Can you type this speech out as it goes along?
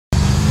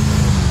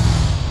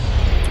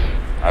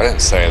I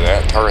didn't say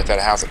that. Target that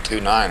house at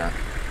 2-9er.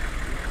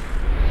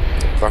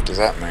 What the fuck does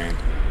that mean?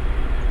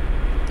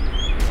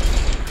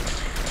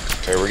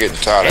 Okay, we're getting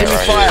shot at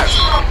right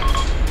here.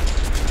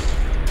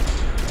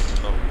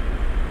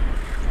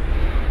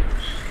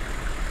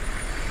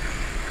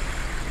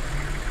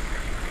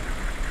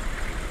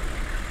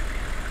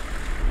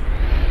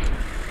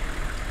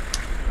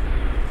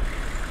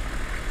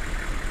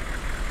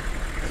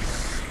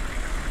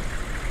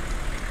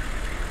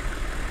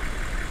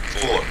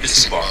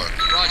 Disembark.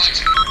 Roger.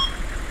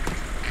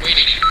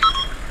 Waiting.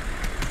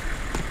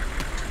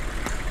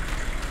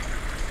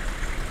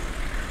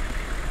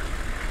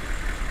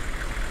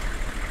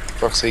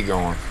 Fuck's he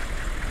going?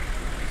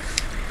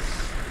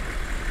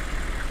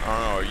 I don't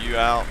know, are you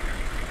out?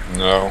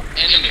 No.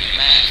 Enemy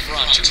man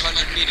front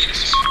 200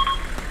 meters.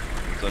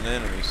 There's an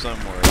enemy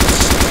somewhere.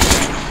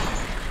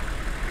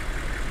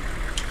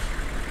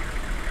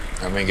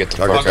 Let me get the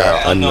Target fuck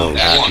out. unknown.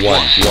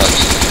 One.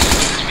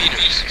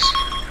 Meters.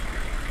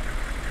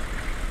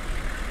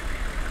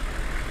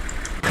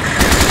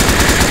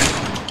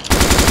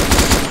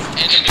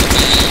 Enemy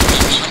man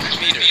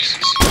 100 meters.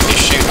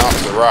 He's shooting off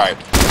to the right.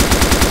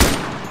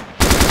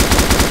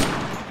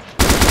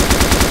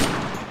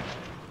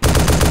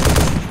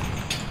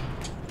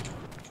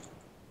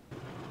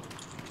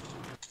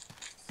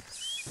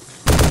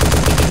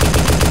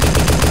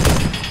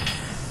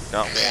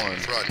 Got one.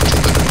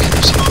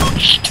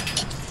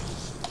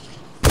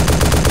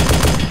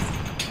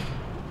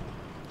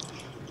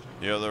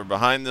 Yeah, they're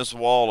behind this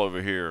wall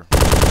over here.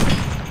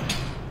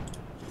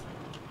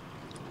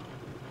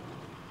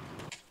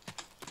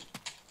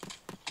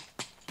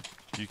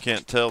 You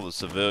can't tell the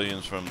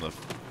civilians from the...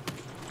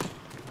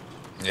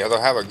 Yeah,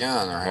 they'll have a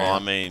gun in their hand. Well, I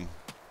mean...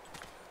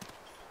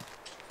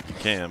 You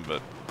can,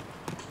 but...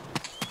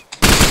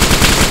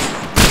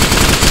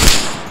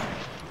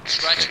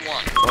 Scratch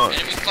one. Oh.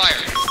 Enemy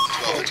firing.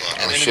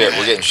 Oh shit,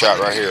 we're getting shot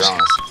right here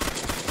on us.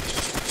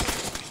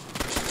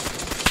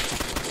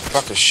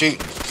 Fuck is shooting.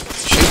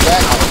 Shoot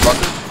back,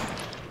 motherfucker.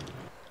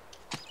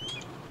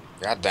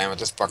 God damn it,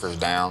 this fucker's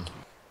down.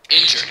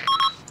 Injured.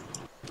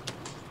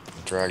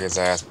 Drag his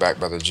ass back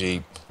by the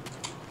Jeep.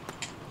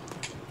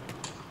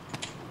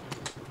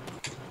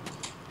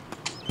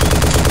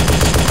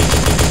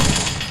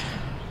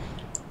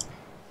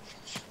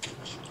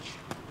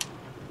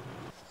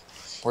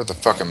 Where's the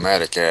fucking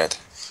medic at?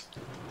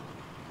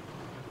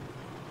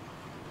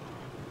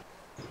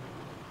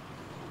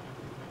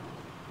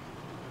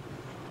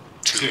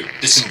 Two.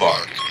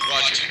 Disembark.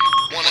 Roger.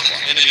 1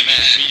 o'clock. Enemy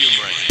man medium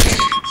range.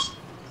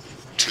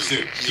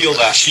 Two. Heal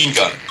that machine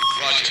gun.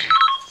 Roger.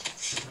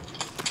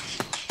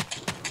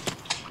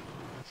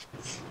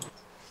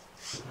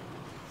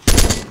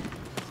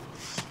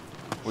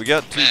 We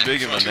got too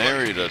big of an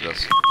area to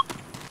just...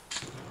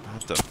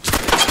 What the...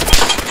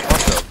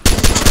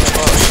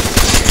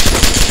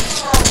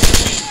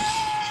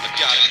 I've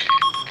got it.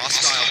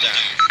 Hostile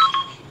down.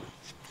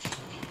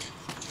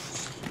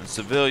 The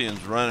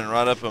civilian's running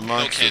right up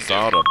amongst us. I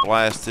ought to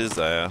blast his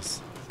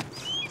ass.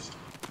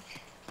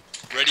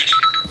 Ready?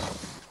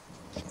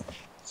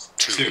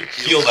 Two.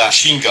 Heal that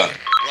machine gun.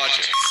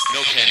 Roger.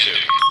 No can do.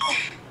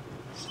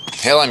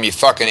 Kill him, you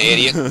fucking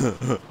idiot.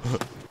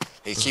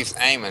 He keeps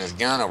aiming his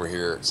gun over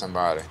here at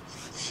somebody.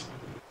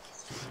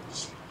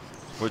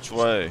 Which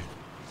way?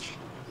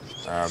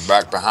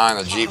 Back behind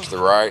the Jeep to the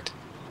right.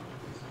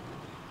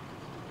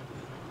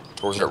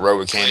 Towards that road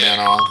we came in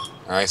on.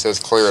 He says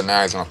clear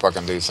now, he's gonna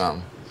fucking do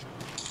something.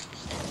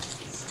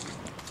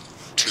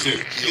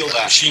 Two. Heal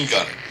that machine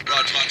gun.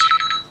 Roger.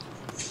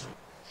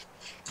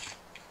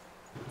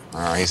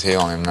 Alright, he's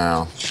healing him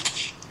now.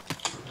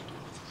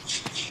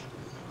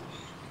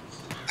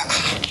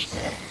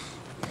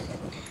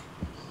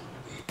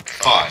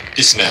 Five.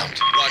 Dismount.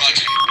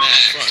 Roger. Man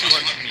front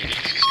 200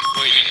 meters.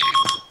 Waiting.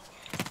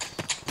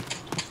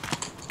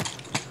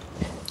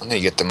 I need to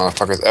get the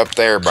motherfuckers up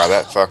there by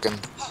that fucking...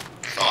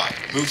 Five.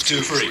 Move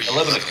to free.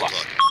 11 o'clock.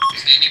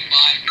 Standing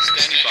by.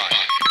 Standing by.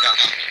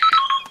 Copy.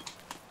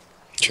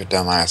 Get your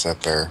dumb ass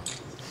up there.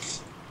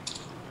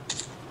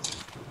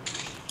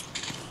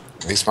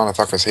 These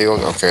motherfuckers healed?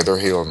 Okay, they're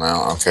healed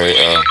now. Okay,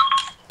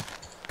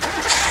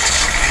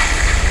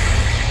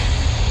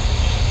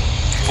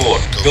 Four.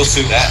 Go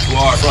through that to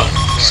our front.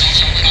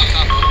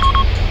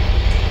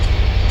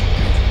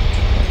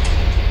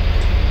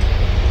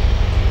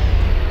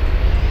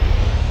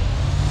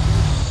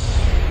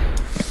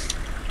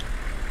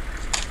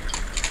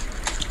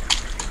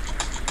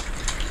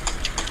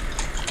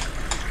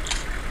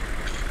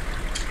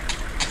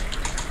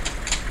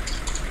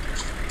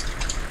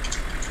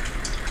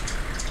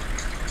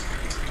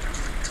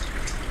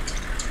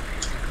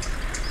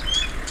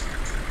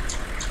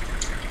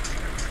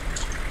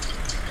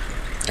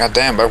 God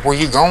damn, but where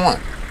you going?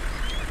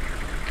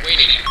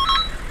 Waiting.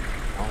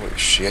 Holy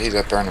shit, he's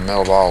up there in the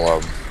middle of all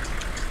of them.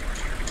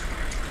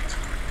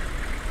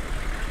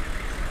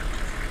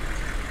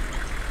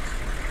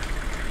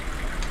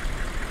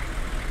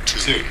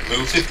 Two.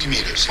 Move 50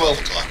 meters. 12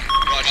 o'clock.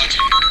 Roger.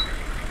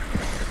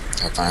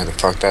 I find who the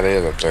fuck that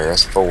is up there.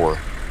 That's 4.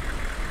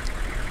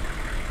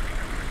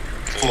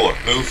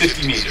 Move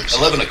 50 meters.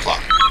 11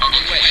 o'clock. On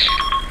the way.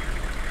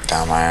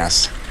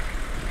 Dumbass.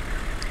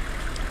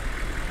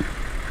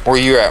 Where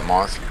you at,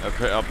 Mark?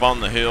 Up on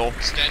the hill.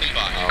 Standing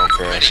by.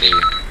 Okay, I see.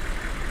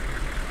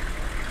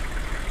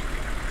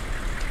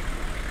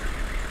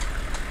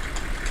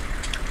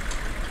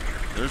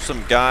 There's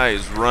some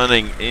guys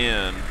running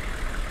in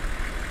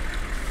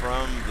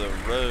from the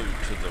road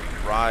to the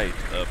right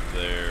up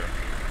there.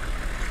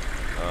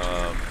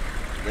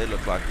 They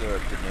look like they're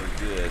up to no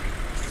good.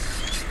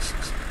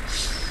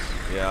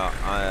 Yeah,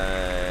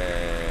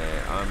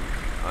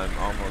 I'm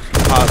almost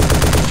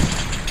positive.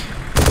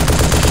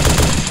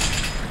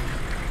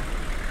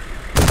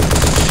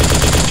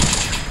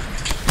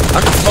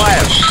 Under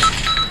fire!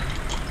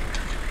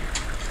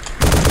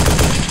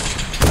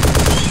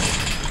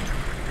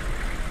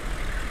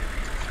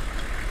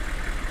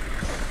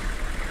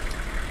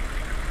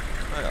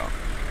 Well,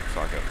 looks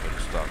like I put a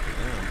stop to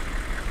them.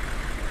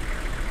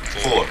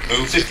 4.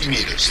 Move 50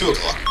 meters. 2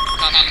 o'clock.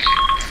 Copy.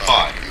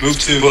 5. Move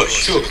to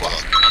bush. 2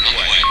 o'clock. On the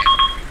way.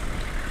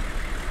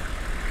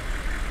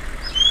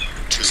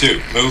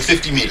 2. Move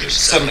 50 meters.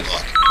 7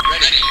 o'clock.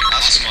 Ready.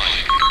 Oscar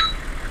Mike.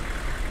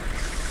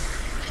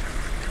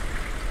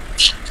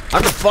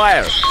 Under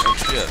fire! Oh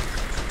shit.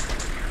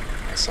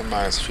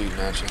 Somebody's shooting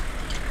at you.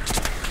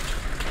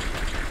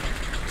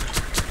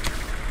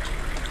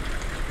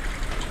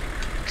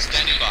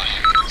 Standing by.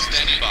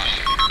 Standing by.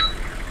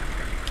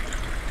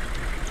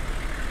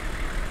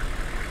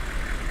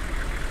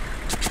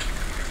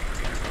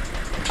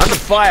 Under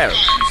fire!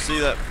 You see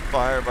that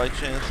fire by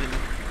chance?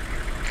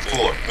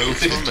 4. Move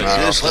 50 From a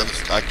meters.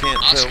 distance, I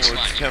can't tell where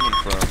it's coming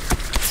from.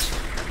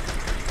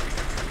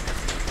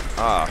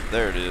 Ah,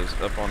 there it is,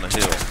 up on the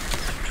hill.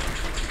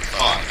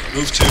 5.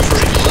 Move to 3.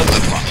 11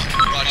 o'clock.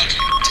 Roger.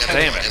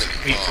 Damn it.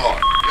 Enemy car.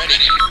 Ready.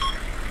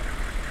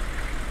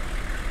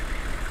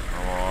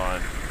 Come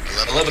on.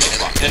 11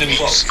 o'clock. Enemy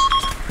close.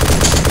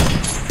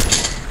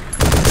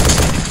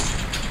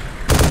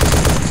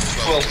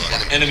 12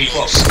 o'clock. Enemy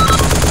close.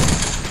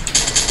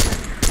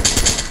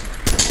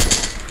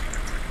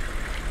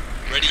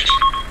 Ready.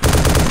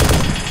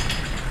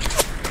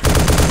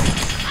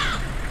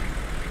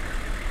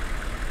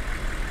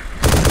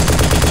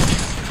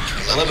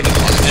 11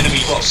 o'clock. Enemy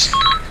close.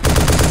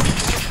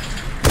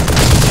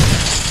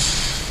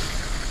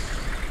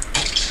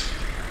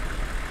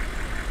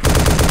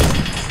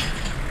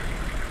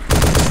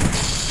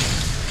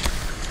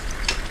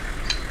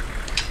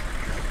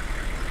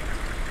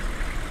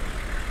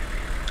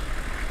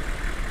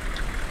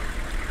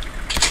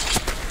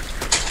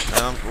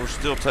 We're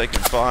still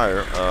taking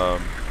fire.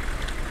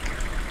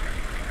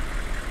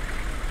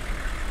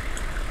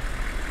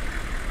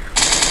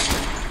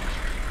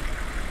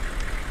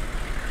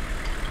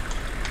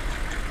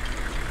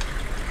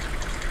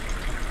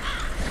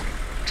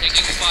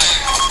 Taking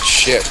fire.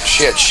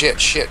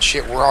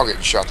 Shit. We're all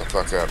getting shot the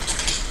fuck up.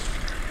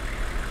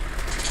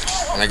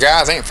 And the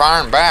guys ain't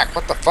firing back.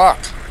 What the fuck?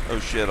 Oh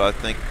shit, I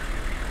think.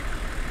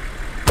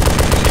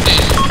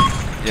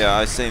 Yeah,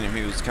 I seen him.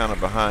 He was kind of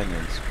behind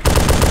us.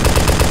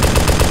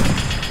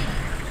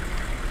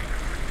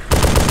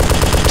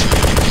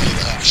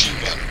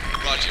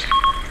 Roger.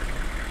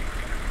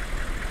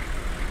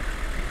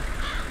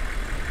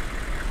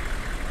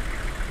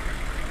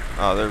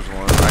 Oh, there's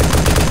one right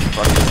on the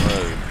fucking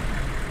road.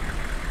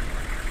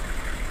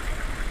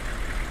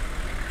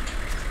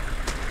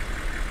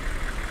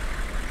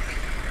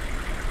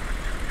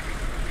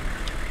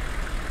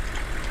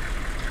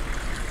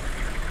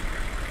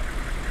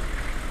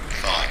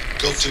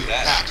 Go to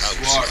that house.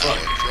 You are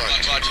front.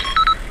 Roger.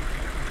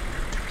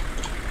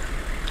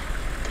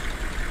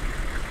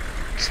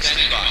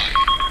 Standing by.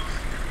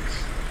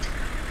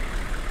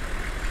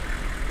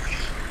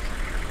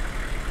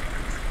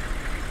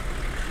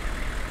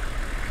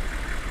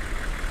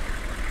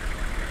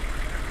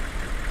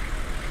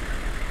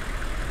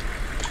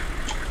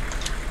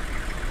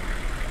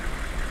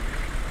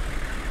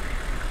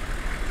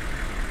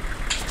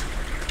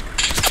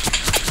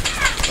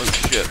 Oh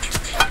shit.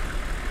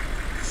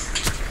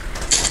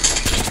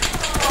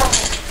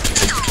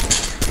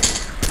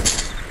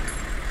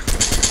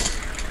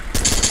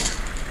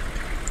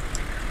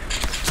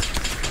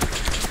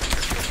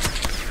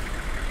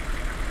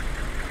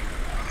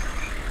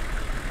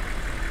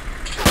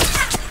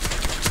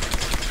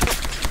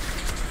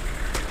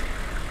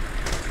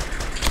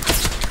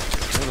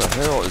 Where the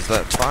hell is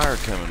that fire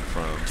coming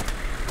from?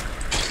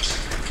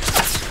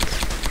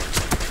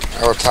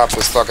 Over top of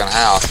this fucking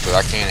house, but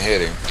I can't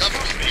hit him.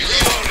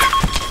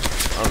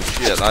 Oh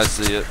shit, I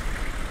see it.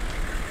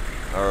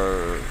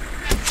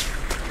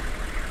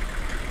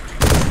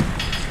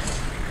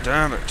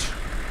 Damn it.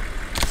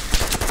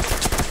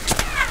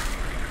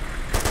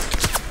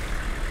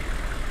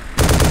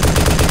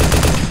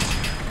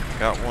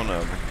 Got one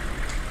of them.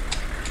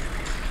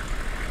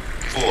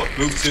 4.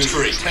 Move to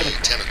 3. 10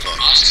 o'clock.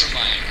 Oscar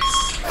Mike.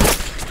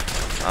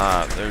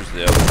 Ah, there's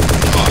the other one.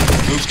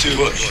 5. Move to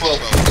bush.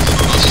 12 o'clock.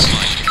 Oscar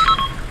Mike.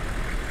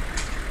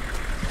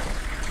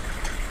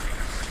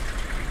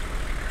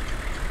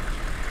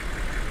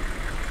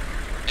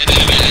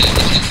 Enemy.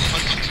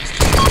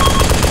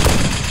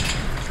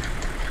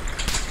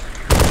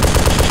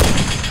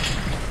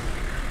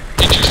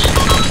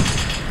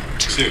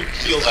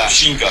 heal that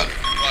machine gun.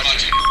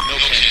 Roger. No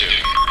can do.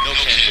 No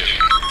can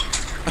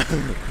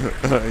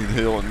do. Ain't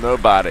healing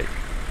nobody.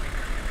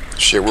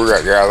 Shit, we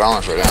got guys on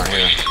us right down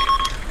here.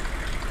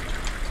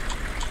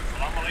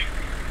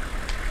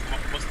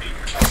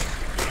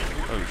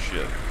 Oh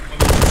shit.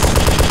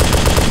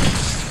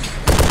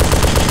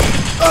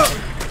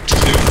 2,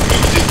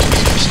 move 50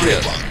 meters. 3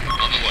 o'clock.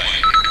 On the way.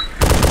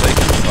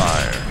 Taking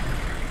fire.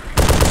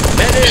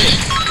 Medic!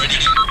 Ready.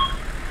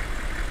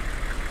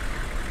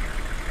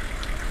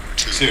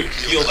 2,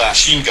 heal that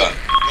machine gun.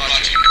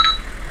 Roger.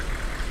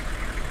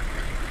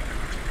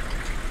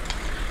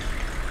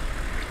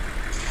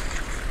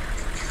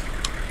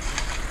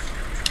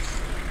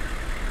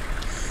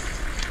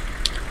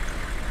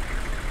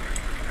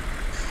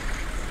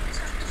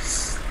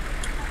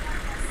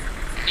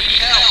 Need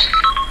help.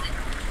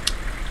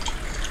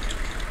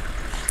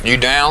 You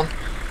down?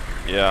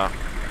 Yeah.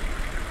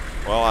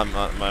 Well,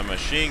 my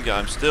machine gun.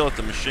 I'm still at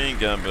the machine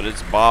gun, but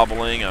it's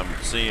bobbling. I'm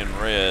seeing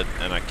red,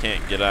 and I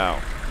can't get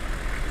out.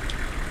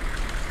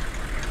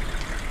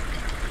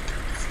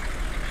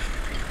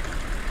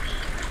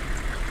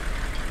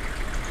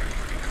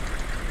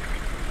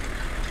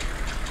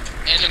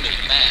 Enemy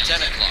man.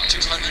 10 o'clock.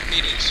 200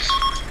 meters.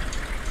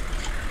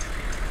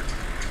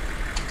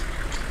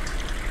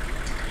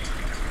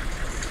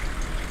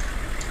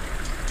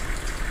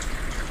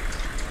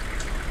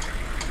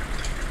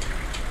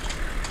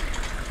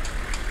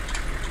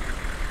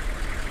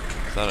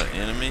 Is that an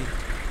enemy?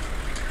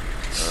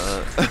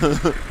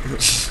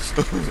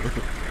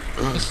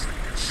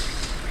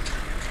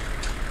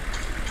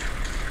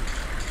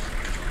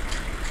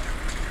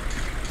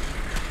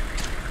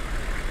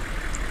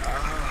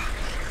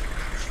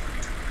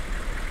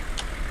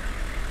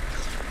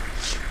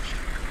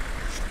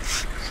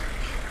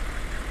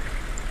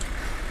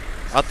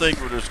 I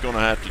think we're just going to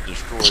have to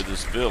destroy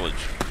this village.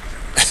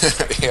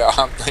 Yeah,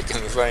 I'm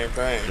thinking the same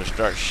thing. Just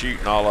start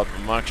shooting all up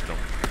amongst them.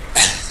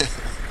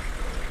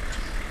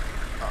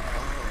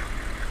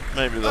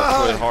 Maybe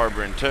they'll quit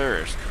harboring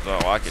terrorists, is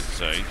all I could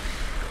say.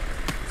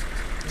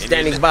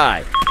 Standing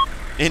by.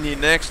 In your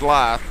next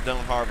life,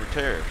 don't harbor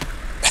terrorists.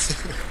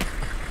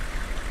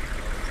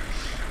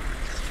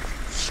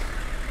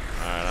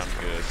 Alright, I'm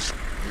good.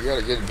 You got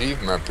a good view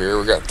from up here.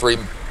 We got 3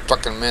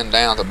 fucking men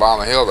down at the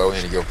bottom of the hill, though. We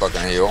need to go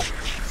fucking hill.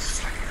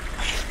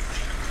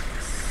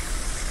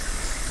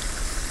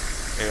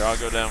 Here, I'll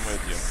go down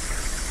with you.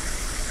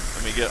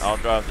 I'll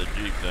drive the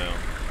Jeep down.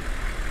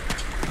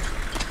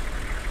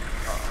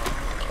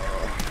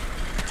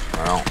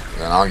 Well,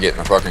 then I'll get in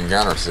the fucking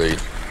gunner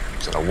seat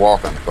instead of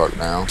walking the fuck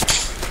down.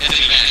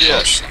 Enemy man.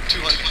 Yes.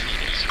 200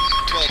 meters.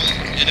 12.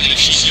 Enemy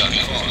machine gun.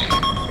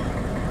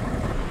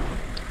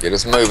 Get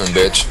us moving,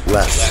 bitch.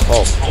 Left.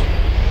 Halt.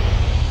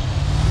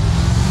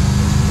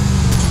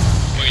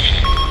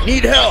 Waiting.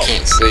 Need I help!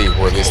 can't see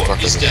where this fuck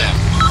He's is. down.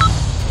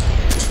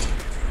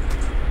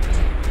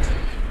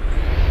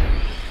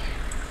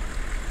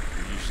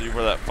 Did you see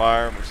where that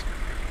fire was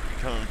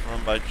coming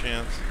from by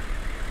chance?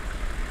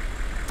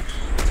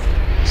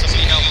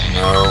 Somebody help.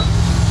 No.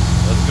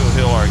 Let's go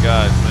heal our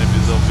guys. Maybe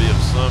they'll be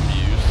of some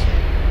use.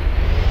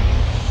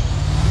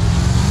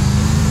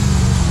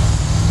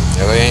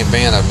 Yeah, they ain't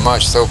been of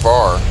much so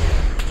far.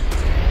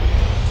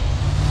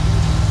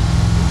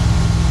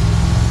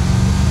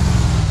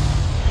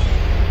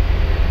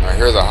 I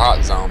hear the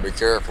hot zone. Be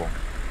careful.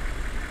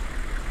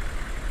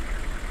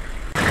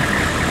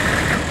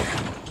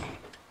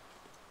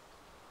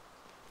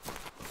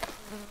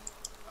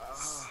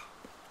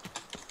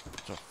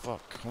 What the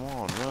fuck? Come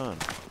on, run.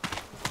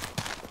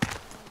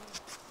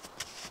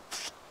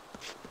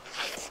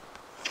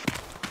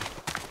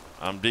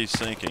 I'm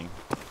desyncing.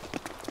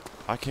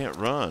 I can't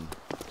run.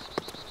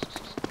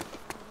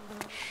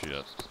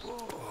 Shit.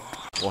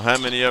 Well, how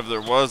many of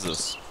there was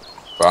us?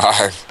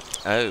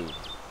 5. Oh.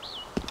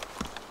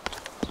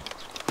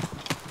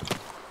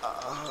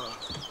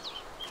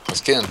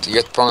 Let's get in.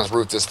 You get on this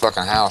roof of this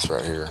fucking house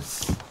right here.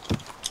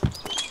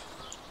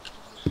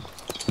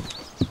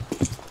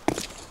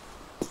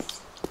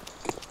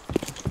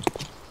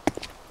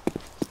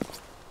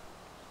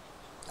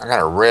 I got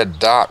a red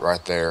dot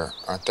right there.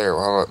 Right there.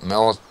 Well,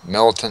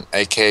 militant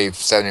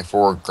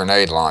AK-74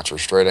 grenade launcher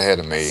straight ahead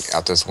of me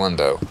out this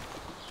window.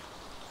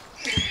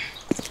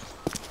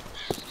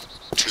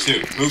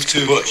 2, move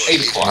to bush.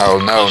 8 o'clock. No,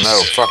 no,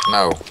 no. Fuck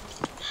no.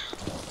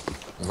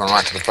 I'm going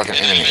right to the fucking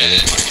enemy,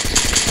 Eddie.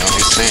 No,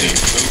 he's 2, seen move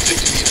you.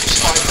 50 meters.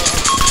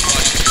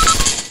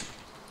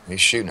 5.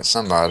 He's shooting at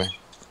somebody.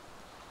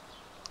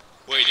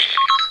 Waiting.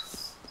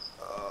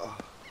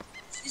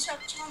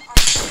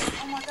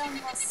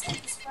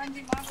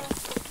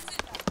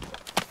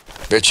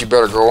 Bitch, you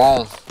better go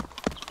on.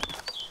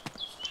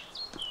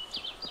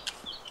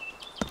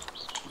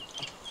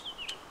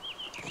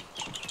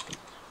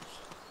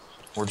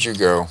 Where'd you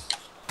go?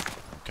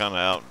 I'm kind of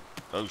out.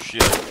 Oh,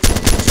 shit.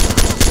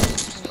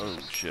 Oh,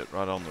 shit.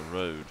 Right on the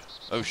road.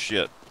 Oh,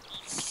 shit.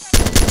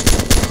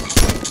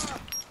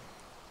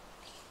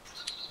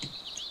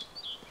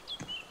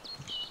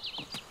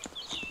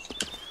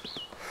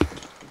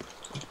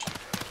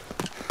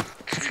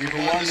 Sweeper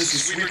 1, this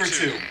is Sweeper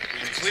 2.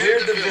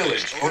 Cleared the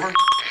village. Over.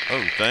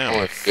 Oh, damn.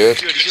 Oh, good.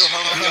 Good, is your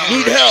Humvee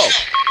Need operational? help.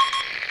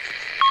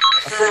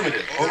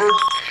 Affirmative. Over.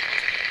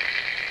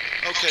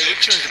 Okay,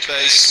 return to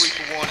base.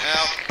 Sweeper 1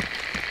 out.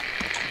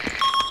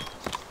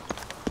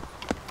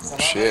 Oh,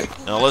 shit.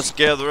 Now let's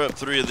gather up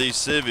 3 of these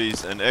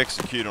civvies and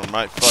execute them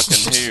right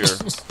fucking here.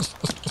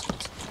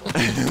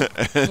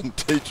 And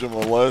teach them a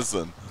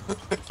lesson.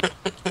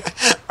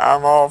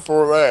 I'm all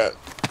for that.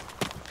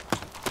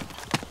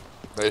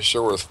 They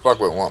sure as fuck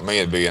wouldn't want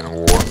me to be in a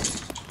war.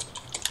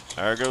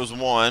 There goes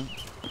one.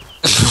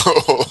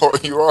 Oh,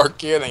 you are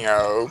kidding, I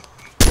hope.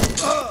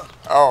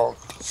 Oh,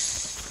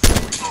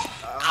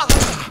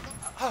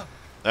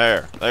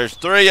 There's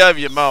 3 of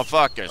you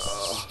motherfuckers.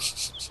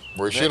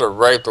 we should have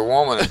raped the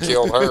woman and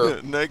killed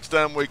her. Next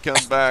time we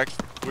come back,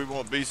 we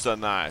won't be so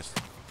nice.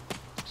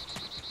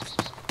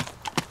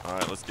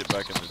 Alright, let's get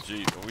back in the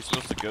Jeep. Are we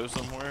supposed to go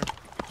somewhere?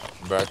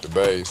 Back to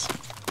base.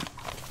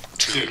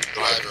 2.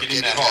 Driver, get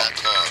in that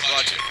car.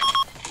 Roger.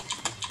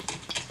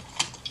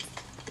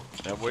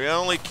 And we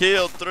only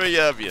killed 3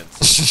 of you.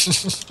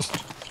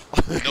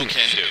 No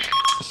can do.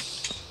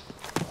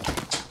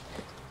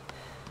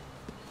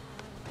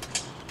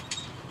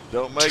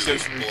 Don't make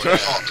us Boy, return.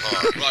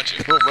 car.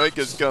 Roger. Don't make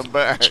us come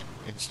back.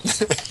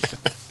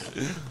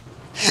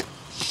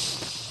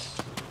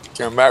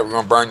 Come back, we're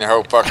gonna burn the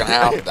whole fucking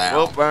house We'll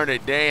down. burn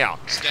it down.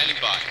 Standing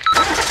by.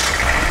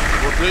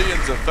 We'll do you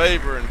a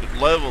favor and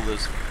level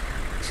this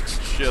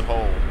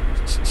shithole.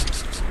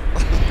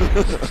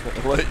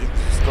 Let you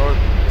start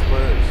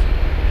fresh.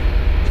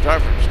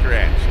 Start from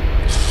scratch.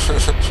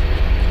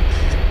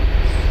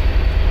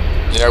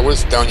 Yeah, we're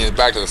throwing you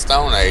back to the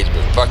Stone Age,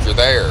 but fuck, you're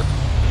there.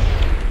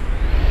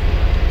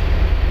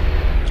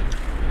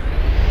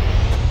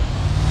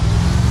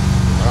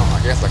 Well,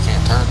 I guess I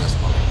can't turn this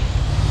one.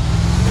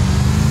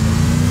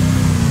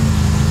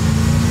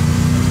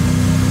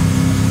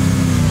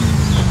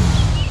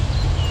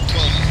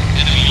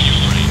 Enemy medium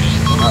range.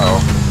 Uh-oh.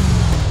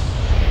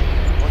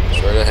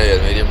 Straight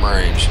ahead, medium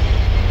range.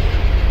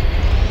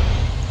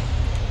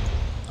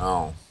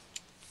 Oh.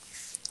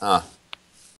 Huh.